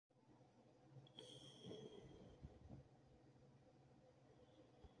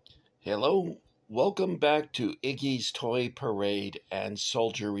Hello, welcome back to Iggy's Toy Parade and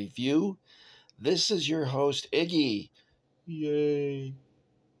Soldier Review. This is your host, Iggy. Yay.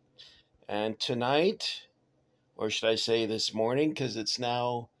 And tonight, or should I say this morning, because it's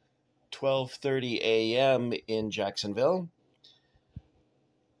now 12:30 a.m. in Jacksonville,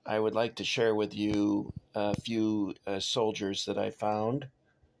 I would like to share with you a few soldiers that I found.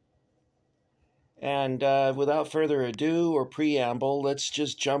 And without further ado or preamble, let's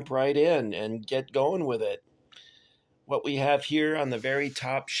just jump right in and get going with it. What we have here on the very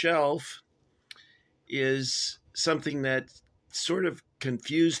top shelf is something that sort of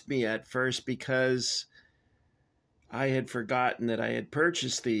confused me at first because I had forgotten that I had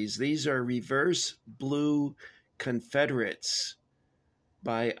purchased these. These are reverse blue Confederates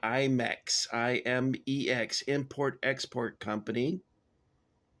by IMEX, IMEX, Import Export Company,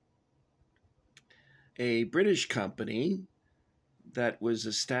 a British company that was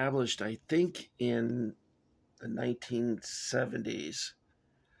established, I think, in the 1970s.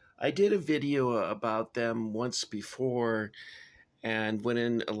 I did a video about them once before and went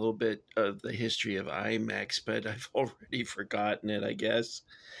in a little bit of the history of IMEX, but I've already forgotten it, I guess.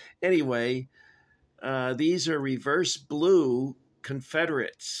 Anyway, these are reverse blue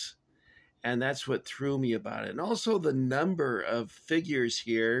Confederates, and that's what threw me about it. And also the number of figures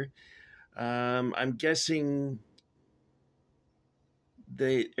here. I'm guessing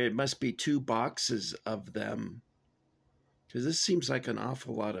it must be 2 boxes of them, because this seems like an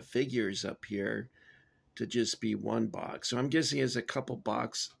awful lot of figures up here to just be 1 box. So I'm guessing it's a couple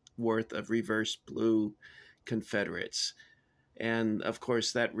box worth of reverse blue Confederates. And of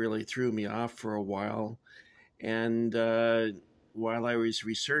course, that really threw me off for a while. And while I was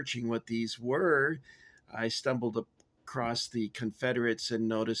researching what these were, I stumbled across the Confederates and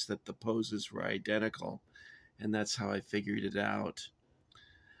noticed that the poses were identical. And that's how I figured it out.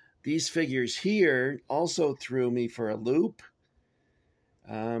 These figures here also threw me for a loop.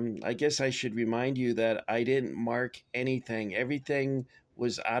 I guess I should remind you that I didn't mark anything. Everything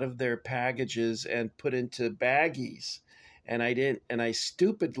was out of their packages and put into baggies. And I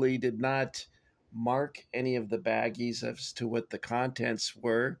stupidly did not mark any of the baggies as to what the contents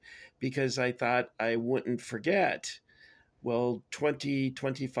were because I thought I wouldn't forget. Well,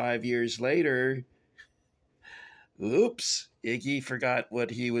 25 years later, oops, Iggy forgot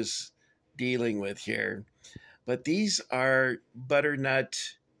what he was dealing with here. But these are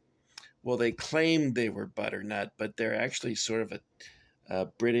Butternut. Well, they claimed they were Butternut, but they're actually sort of a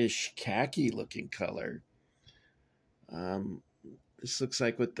British khaki-looking color. This looks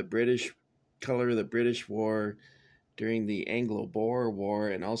like what the British color the British wore during the Anglo-Boer War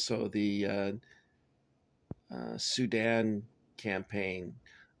and also the Sudan campaign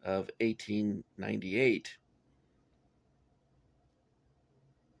of 1898.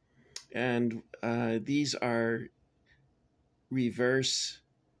 And these are reverse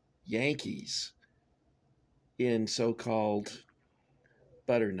Yankees in so-called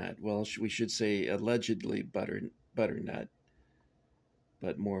Butternut. Well, we should say allegedly Butternut,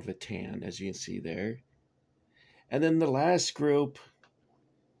 but more of a tan, as you can see there. And then the last group,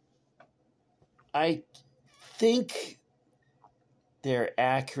 I think they're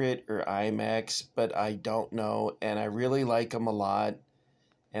accurate or IMEX, but I don't know, and I really like them a lot.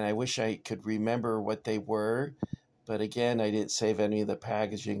 And I wish I could remember what they were. But again, I didn't save any of the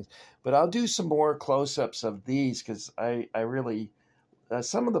packaging. But I'll do some more close-ups of these because I really,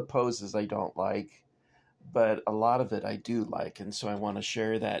 some of the poses I don't like, but a lot of it I do like. And so I want to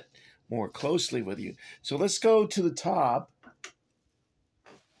share that more closely with you. So let's go to the top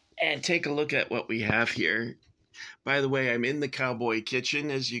and take a look at what we have here. By the way, I'm in the cowboy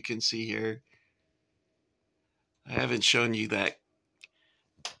kitchen, as you can see here. I haven't shown you that.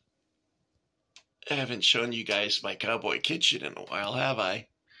 I haven't shown you guys my cowboy kitchen in a while, have I?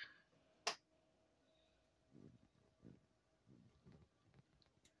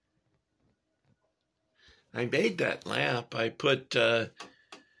 I made that lamp. I put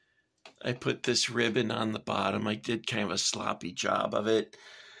this ribbon on the bottom. I did kind of a sloppy job of it,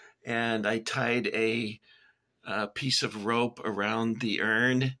 and I tied a piece of rope around the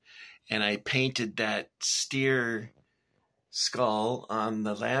urn, and I painted that steer skull on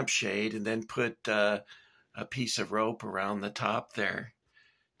the lampshade, and then put a piece of rope around the top there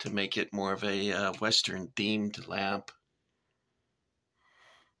to make it more of a Western themed lamp.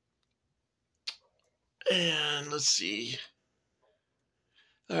 And let's see.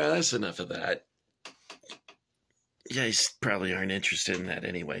 All right, that's enough of that. You guys probably aren't interested in that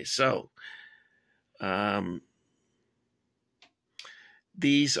anyway. So,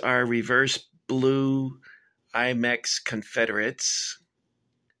 these are reverse blue IMEX Confederates.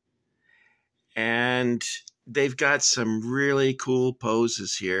 And they've got some really cool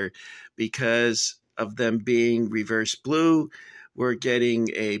poses here because of them being reverse blue. We're getting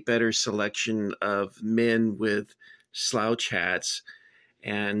a better selection of men with slouch hats.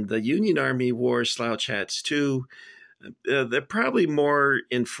 And the Union Army wore slouch hats too. They're probably more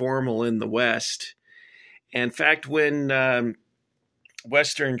informal in the West. In fact, when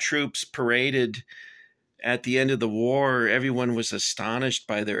Western troops paraded at the end of the war, everyone was astonished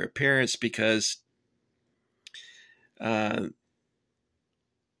by their appearance because uh,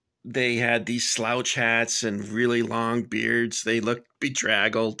 they had these slouch hats and really long beards. They looked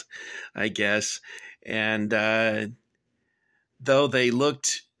bedraggled, I guess. And though they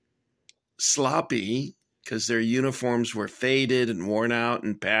looked sloppy because their uniforms were faded and worn out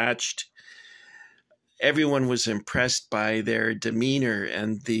and patched, everyone was impressed by their demeanor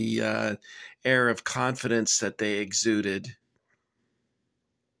and the air of confidence that they exuded.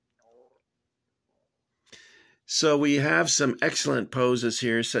 So we have some excellent poses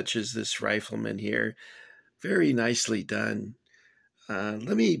here, such as this rifleman here. Very nicely done.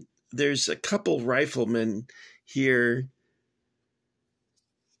 There's a couple riflemen here.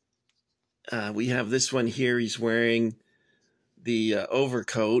 We have this one here. He's wearing the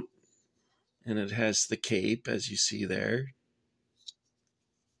overcoat, and it has the cape, as you see there.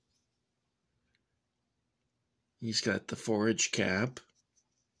 He's got the forage cap.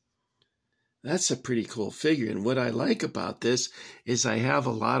 That's a pretty cool figure. And what I like about this is I have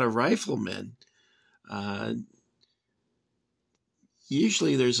a lot of riflemen.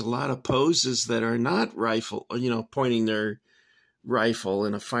 Usually there's a lot of poses that are not rifle, pointing their rifle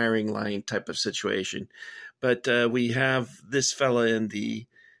in a firing line type of situation. But we have this fella in the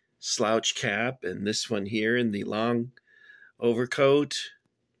slouch cap and this one here in the long overcoat.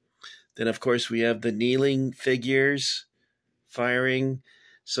 Then, of course, we have the kneeling figures firing.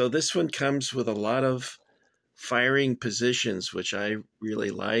 So this one comes with a lot of firing positions, which I really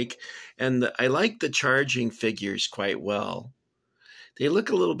like. And I like the charging figures quite well. They look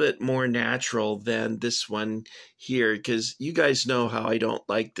a little bit more natural than this one here, because you guys know how I don't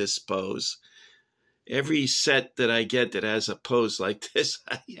like this pose. Every set that I get that has a pose like this,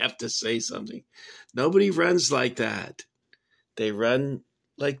 I have to say something. Nobody runs like that. They run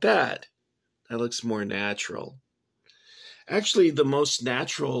like that. That looks more natural. Actually, the most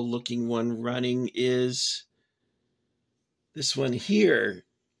natural looking one running is this one here.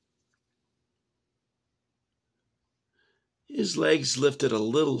 His legs lifted a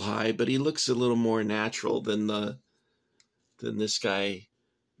little high, but he looks a little more natural than this guy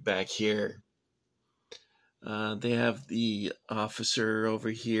back here. They have the officer over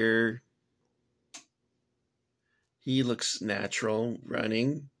here. He looks natural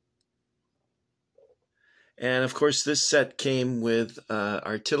running. And of course, this set came with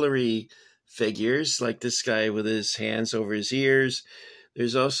artillery figures, like this guy with his hands over his ears.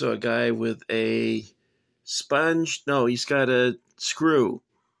 There's also a guy with a sponge. No, he's got a screw.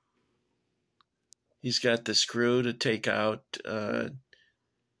 He's got the screw to take out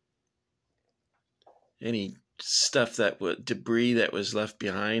any stuff debris that was left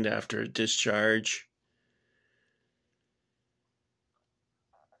behind after a discharge.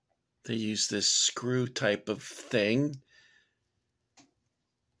 They use this screw type of thing.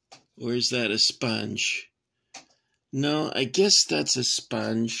 Or is that a sponge? No, I guess that's a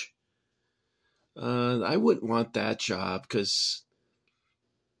sponge. I wouldn't want that job because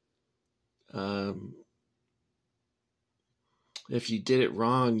if you did it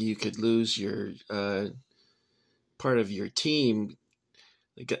wrong, you could lose your part of your team.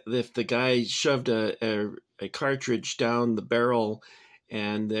 If the guy shoved a cartridge down the barrel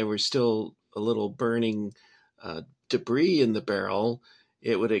and there was still a little burning debris in the barrel,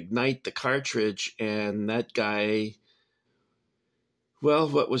 it would ignite the cartridge, and that guy, well,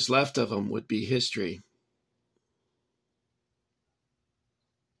 what was left of him would be history.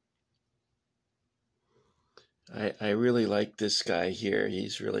 I really like this guy here.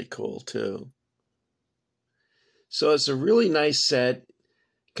 He's really cool too. So it's a really nice set.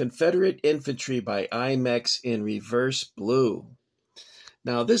 Confederate Infantry by IMEX in reverse blue.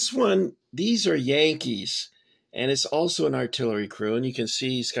 Now this one, these are Yankees, and it's also an artillery crew, and you can see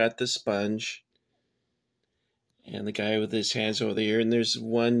he's got the sponge and the guy with his hands over the ear, and there's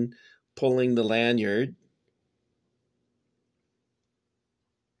one pulling the lanyard.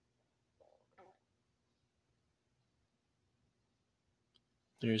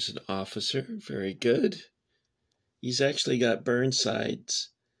 There's an officer, very good. He's actually got Burnside's,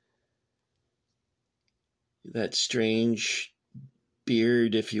 that strange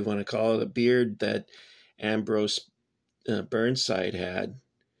beard, if you want to call it a beard, that Ambrose Burnside had.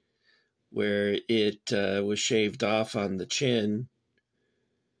 where it was shaved off on the chin,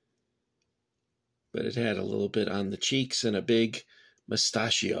 but it had a little bit on the cheeks and a big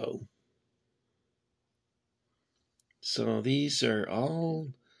mustachio. So these are all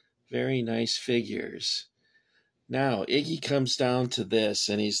very nice figures. Now, Iggy comes down to this,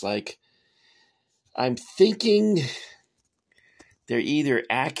 and he's like, I'm thinking they're either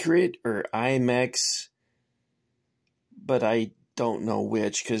accurate or IMEX, but I don't know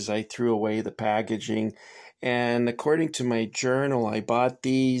which because I threw away the packaging. And according to my journal, I bought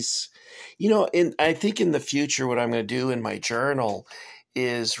these. I think in the future, what I'm going to do in my journal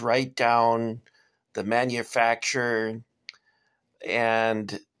is write down the manufacturer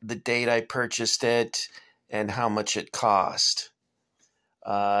and the date I purchased it and how much it cost.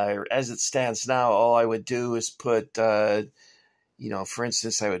 As it stands now, all I would do is put, for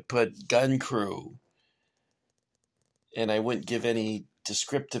instance, I would put Gun Crew, and I wouldn't give any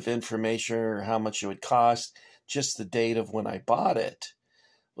descriptive information or how much it would cost, just the date of when I bought it.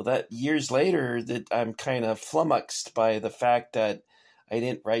 Well, that years later, that I'm kind of flummoxed by the fact that I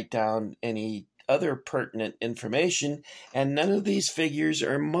didn't write down any other pertinent information, and none of these figures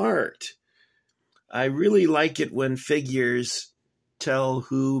are marked. I really like it when figures tell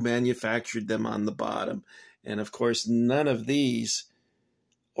who manufactured them on the bottom. And of course, none of these,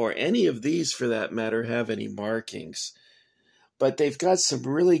 or any of these for that matter, have any markings. But they've got some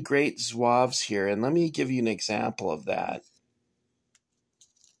really great zouaves here, and let me give you an example of that.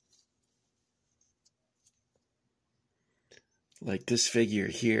 Like this figure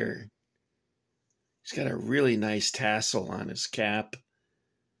here. He's got a really nice tassel on his cap.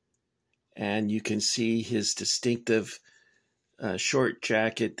 And you can see his distinctive short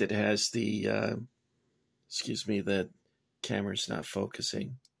jacket that has the, the camera's not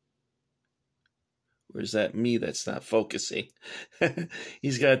focusing. Or is that me that's not focusing?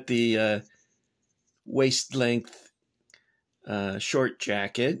 He's got the waist length short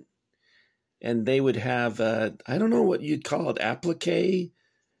jacket. And they would have, I don't know what you'd call it, applique?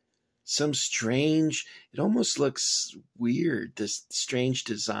 Some strange, it almost looks weird, this strange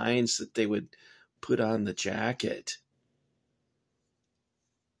designs that they would put on the jacket.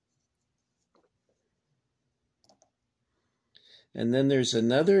 And then there's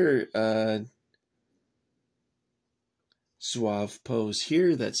another zouave pose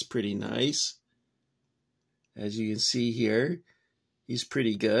here that's pretty nice. As you can see here, he's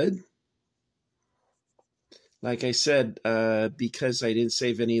pretty good. Like I said, because I didn't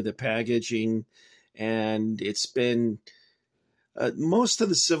save any of the packaging, and it's been most of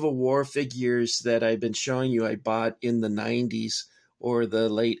the Civil War figures that I've been showing you I bought in the 90s or the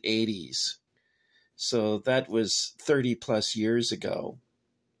late 80s. So that was 30 plus years ago.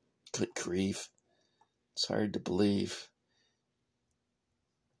 Good grief. It's hard to believe.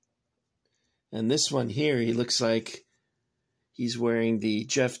 And this one here, he looks like he's wearing the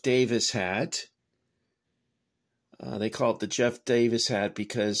Jeff Davis hat. They call it the Jeff Davis hat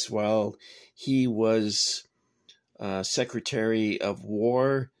because while he was Secretary of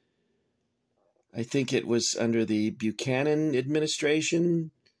War, I think it was under the Buchanan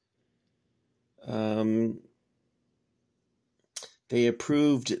administration, they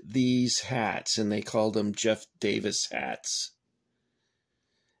approved these hats and they called them Jeff Davis hats.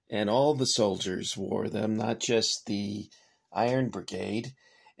 And all the soldiers wore them, not just the Iron Brigade.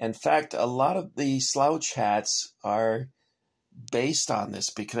 In fact, a lot of the slouch hats are based on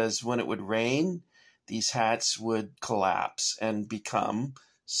this because when it would rain, these hats would collapse and become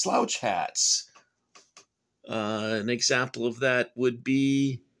slouch hats. An example of that would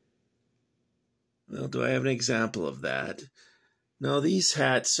be, well, do I have an example of that? No, these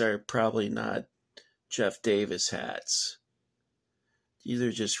hats are probably not Jeff Davis hats. These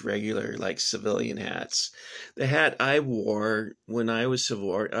are just regular, like, civilian hats. The hat I wore when I was Civil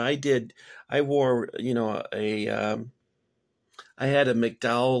War, I wore, I had a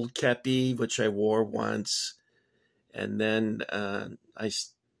McDowell kepi, which I wore once. And then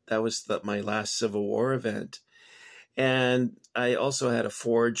that was my last Civil War event. And I also had a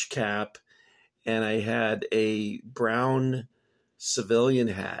forge cap, and I had a brown civilian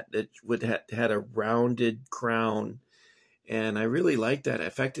hat that had a rounded crown. And I really like that. In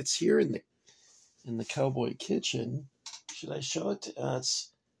fact, it's here in the Cowboy Kitchen. Should I show it?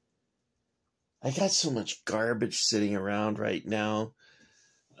 I got so much garbage sitting around right now.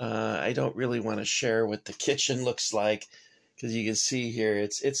 I don't really want to share what the kitchen looks like because you can see here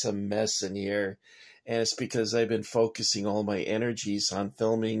it's a mess in here, and it's because I've been focusing all my energies on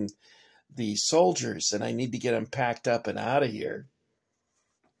filming the soldiers, and I need to get them packed up and out of here.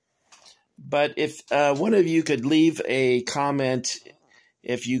 But if one of you could leave a comment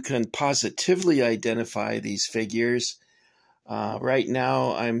if you can positively identify these figures. Right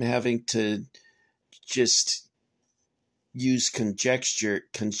now, I'm having to just use conjecture.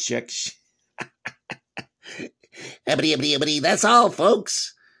 That's all,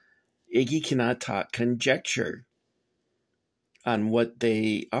 folks. Iggy cannot talk conjecture on what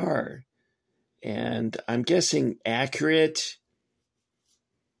they are. And I'm guessing accurate,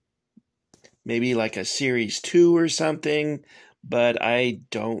 maybe like a series 2 or something, but I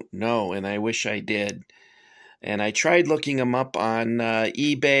don't know, and I wish I did. And I tried looking them up on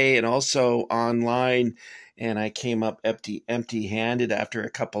eBay and also online, and I came up empty-handed after a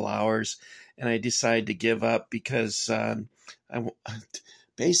couple hours, and I decided to give up because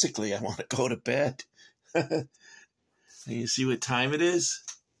basically I want to go to bed. You see what time it is?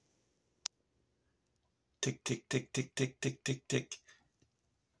 Tick, tick, tick, tick, tick, tick, tick, tick.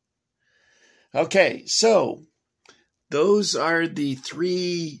 Okay, so those are the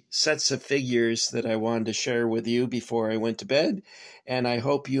 3 sets of figures that I wanted to share with you before I went to bed, and I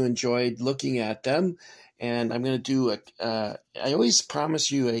hope you enjoyed looking at them. And I'm going to do I always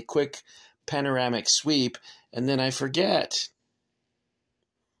promise you a quick panoramic sweep, and then I forget.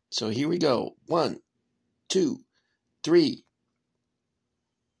 So here we go. 1, 2, 3.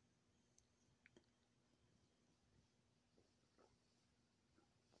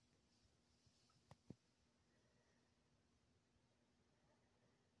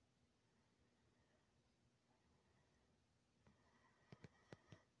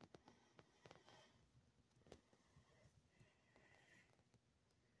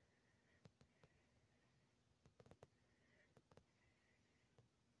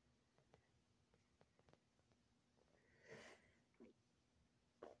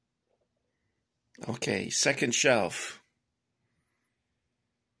 Okay, second shelf.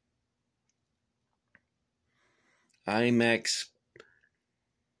 IMEX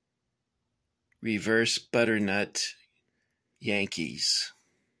reverse Butternut Yankees.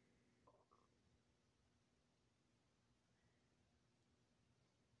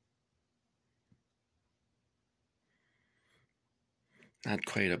 Not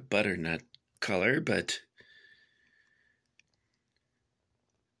quite a butternut color, but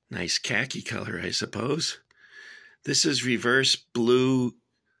nice khaki color, I suppose. This is reverse blue,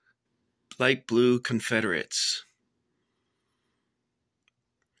 light blue Confederates.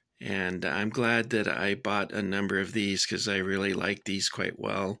 And I'm glad that I bought a number of these because I really like these quite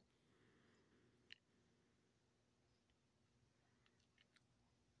well.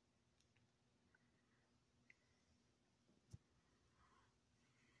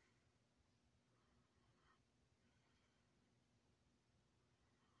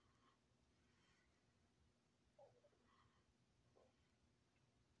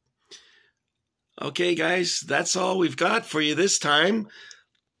 Okay, guys, that's all we've got for you this time.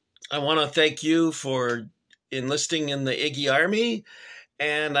 I want to thank you for enlisting in the Iggy Army,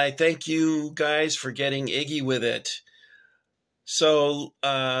 and I thank you guys for getting Iggy with it. So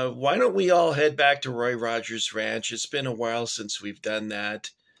why don't we all head back to Roy Rogers Ranch? It's been a while since we've done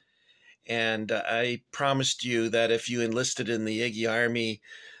that. And I promised you that if you enlisted in the Iggy Army,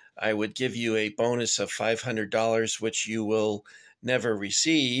 I would give you a bonus of $500, which you will never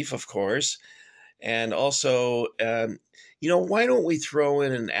receive, of course. And also, why don't we throw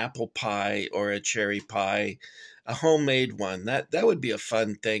in an apple pie or a cherry pie, a homemade one? That would be a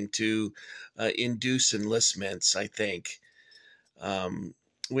fun thing to induce enlistments, I think.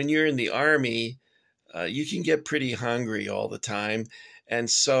 When you're in the Army, you can get pretty hungry all the time. And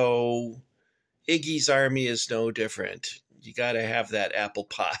so Iggy's Army is no different. You got to have that apple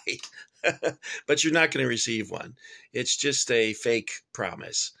pie, but you're not going to receive one. It's just a fake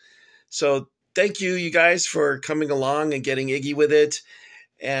promise. So thank you, you guys, for coming along and getting Iggy with it.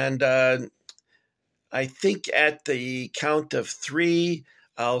 And I think at the count of 3,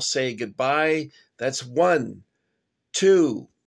 I'll say goodbye. That's 1, 2,